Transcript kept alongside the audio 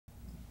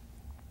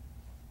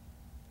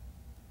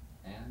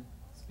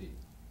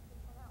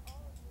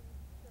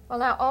Well,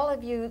 now, all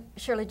of you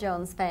Shirley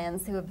Jones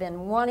fans who have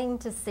been wanting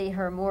to see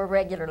her more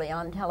regularly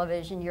on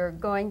television, you're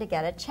going to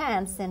get a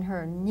chance in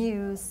her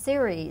new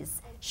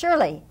series.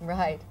 Shirley.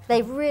 Right.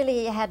 They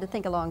really had to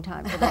think a long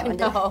time for that one,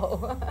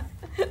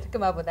 didn't to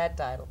come up with that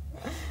title.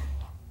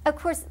 Of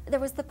course, there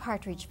was the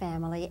Partridge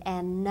Family,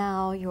 and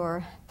now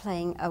you're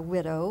playing a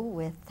widow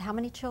with how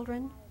many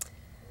children?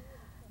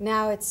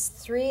 Now it's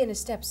 3 and a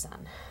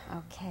stepson.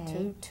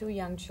 Okay. Two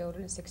young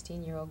children, a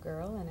 16-year-old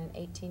girl and an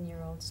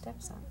 18-year-old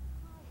stepson.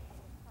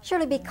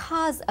 Shirley,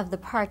 because of the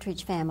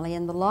Partridge Family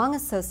and the long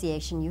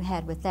association you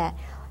had with that,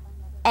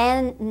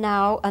 and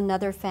now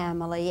another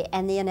family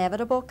and the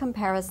inevitable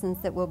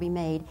comparisons that will be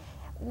made,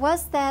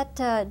 was that,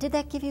 did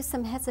that give you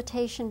some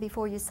hesitation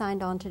before you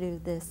signed on to do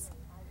this?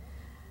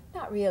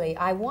 Not really.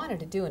 I wanted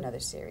to do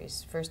another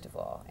series, first of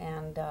all,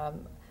 and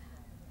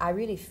I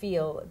really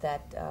feel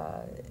that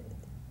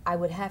I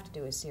would have to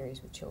do a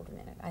series with children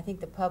in it. I think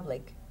the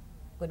public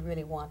would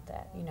really want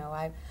that. You know,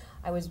 I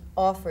was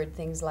offered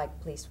things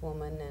like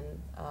policewoman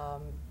and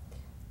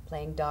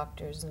playing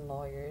doctors and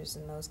lawyers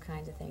and those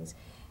kinds of things.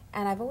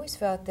 And I've always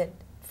felt that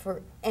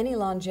for any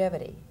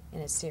longevity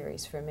in a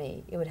series, for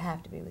me, it would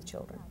have to be with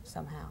children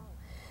somehow.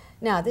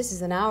 Now, this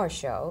is an hour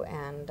show,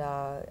 and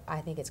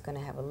I think it's going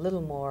to have a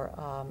little more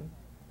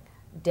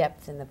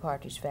depth in the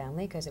Partridge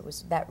Family,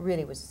 because that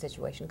really was a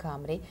situation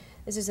comedy.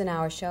 This is an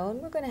hour show, and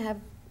we're going to have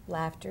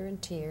laughter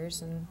and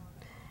tears and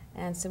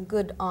some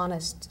good,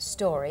 honest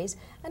stories,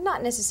 and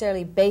not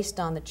necessarily based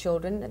on the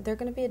children. They're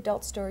going to be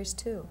adult stories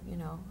too, you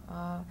know.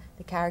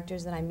 The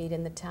characters that I meet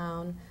in the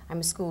town. I'm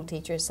a school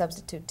teacher, a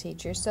substitute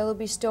teacher, so there'll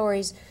be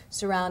stories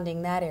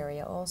surrounding that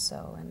area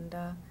also, and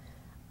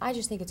I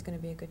just think it's going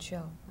to be a good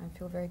show. I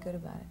feel very good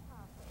about it.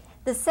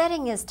 The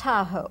setting is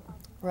Tahoe.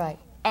 Right.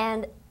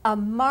 And a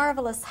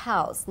marvelous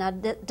house. Now,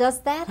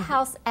 does that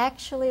house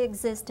actually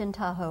exist in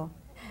Tahoe?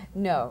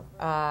 No,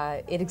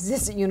 it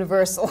exists at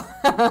Universal.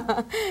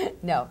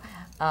 No.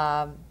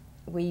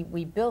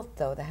 We built,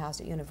 though, the house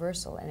at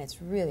Universal, and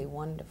it's really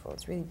wonderful.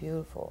 It's really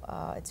beautiful.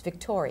 It's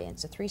Victorian.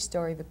 It's a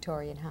 3-story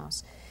Victorian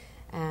house.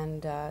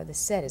 And the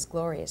set is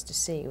glorious to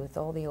see with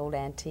all the old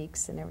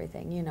antiques and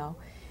everything, you know.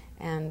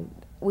 And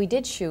we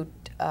did shoot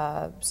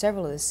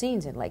several of the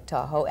scenes in Lake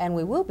Tahoe, and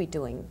we will be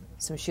doing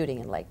some shooting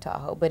in Lake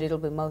Tahoe, but it'll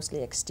be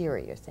mostly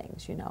exterior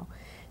things, you know,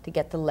 to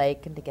get the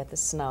lake and to get the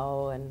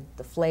snow and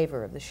the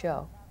flavor of the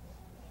show.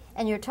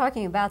 And you're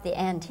talking about the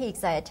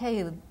antiques. I tell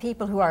you,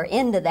 people who are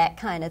into that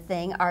kind of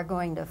thing are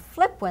going to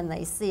flip when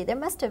they see. They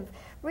must have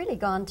really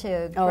gone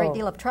to a great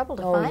deal of trouble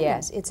to find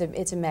yes, them.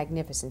 it's a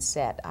magnificent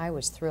set. I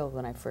was thrilled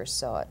when I first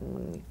saw it and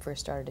when we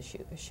first started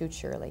to shoot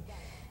Shirley.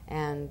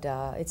 And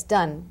it's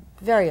done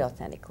very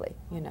authentically,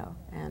 you know.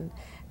 And,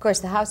 of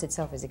course, the house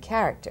itself is a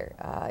character.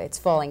 It's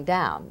falling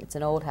down. It's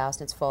an old house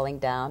and it's falling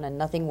down and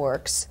nothing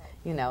works,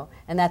 you know.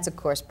 And that's, of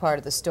course, part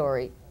of the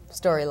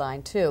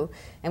storyline too.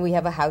 And we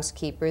have a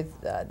housekeeper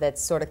that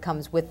sort of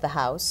comes with the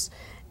house,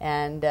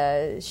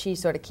 and she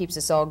sort of keeps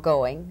us all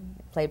going,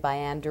 played by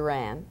Anne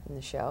Duran in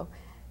the show.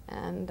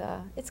 And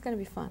it's going to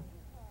be fun.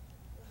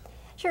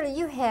 Shirley,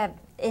 you have,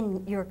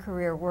 in your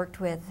career,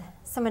 worked with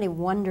so many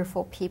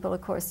wonderful people.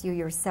 Of course, you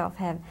yourself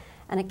have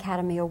an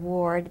Academy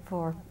Award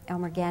for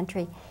Elmer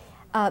Gantry.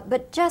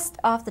 But just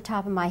off the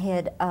top of my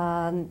head,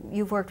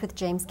 you've worked with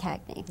James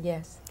Cagney.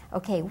 Yes.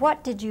 Okay,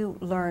 what did you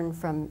learn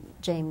from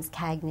James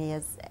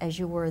Cagney as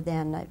you were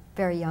then a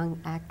very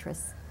young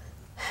actress?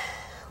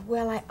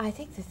 Well, I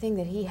think the thing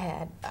that he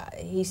had,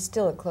 he's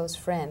still a close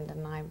friend,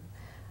 and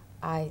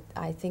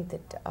I think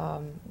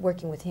that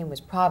working with him was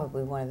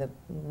probably one of the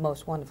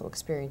most wonderful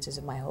experiences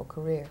of my whole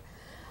career.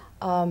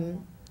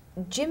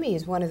 Jimmy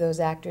is one of those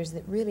actors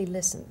that really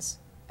listens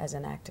as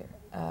an actor.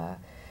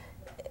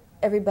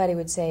 Everybody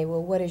would say,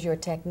 well, what is your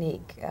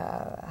technique?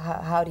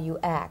 How do you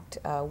act?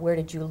 Where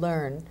did you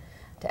learn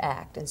to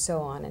act? And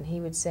so on. And he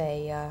would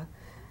say,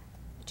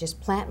 just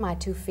plant my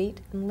 2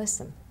 feet and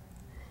listen.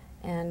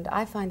 And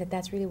I find that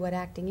that's really what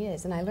acting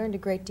is. And I learned a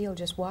great deal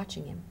just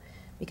watching him,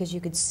 because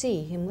you could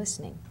see him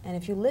listening. And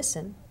if you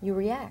listen, you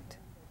react.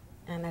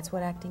 And that's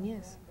what acting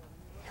is.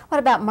 What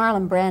about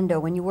Marlon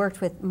Brando? When you worked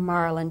with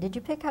Marlon, did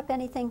you pick up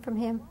anything from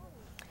him?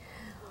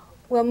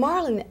 Well,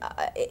 Marlon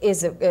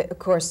is, of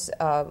course,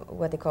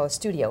 what they call a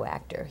studio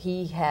actor.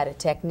 He had a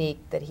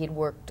technique that he'd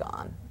worked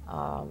on,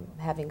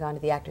 having gone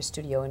to the Actors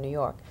Studio in New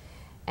York.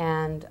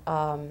 And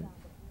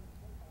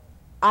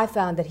I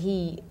found that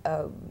he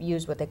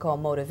used what they call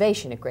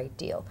motivation a great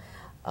deal.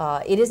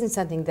 It isn't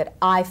something that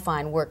I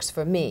find works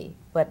for me,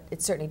 but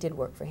it certainly did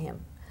work for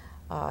him.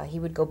 He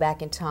would go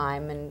back in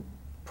time and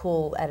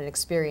pull at an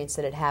experience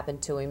that had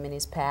happened to him in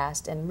his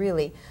past and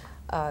really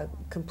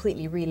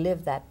completely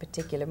relive that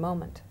particular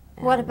moment.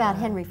 And, what about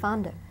Henry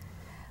Fonda?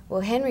 Well,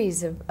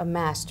 Henry's a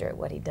master at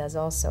what he does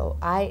also.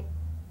 I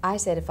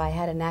said if I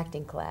had an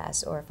acting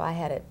class or if I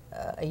had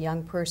a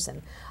young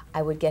person,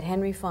 I would get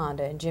Henry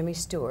Fonda and Jimmy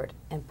Stewart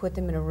and put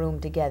them in a room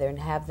together and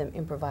have them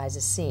improvise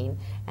a scene,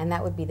 and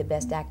that would be the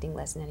best acting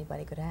lesson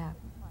anybody could have.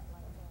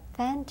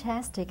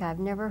 Fantastic. I've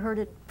never heard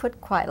it put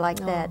quite like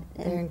that.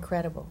 They're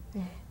incredible.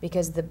 Yeah.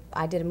 Because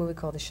I did a movie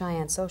called The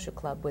Cheyenne Social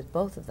Club with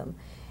both of them,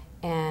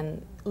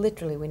 And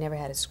literally, we never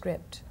had a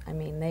script. I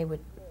mean, they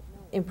would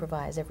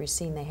improvise every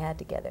scene they had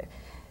together.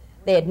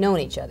 They had known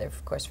each other,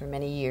 of course, for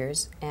many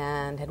years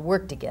and had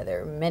worked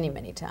together many,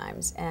 many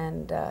times.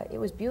 And it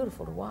was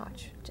beautiful to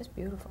watch, just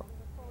beautiful.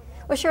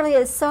 Well, Shirley,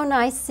 it's so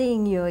nice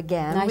seeing you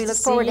again. Nice we to look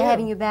see forward to you.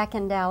 having you back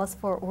in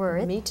Dallas-Fort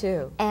Worth. Me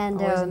too. And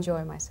always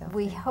enjoy myself.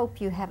 We hope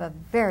you have a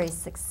very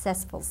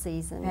successful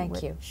season Thank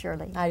with you.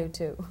 Shirley. I do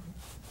too.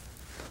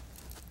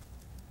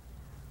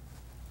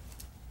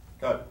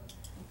 Good.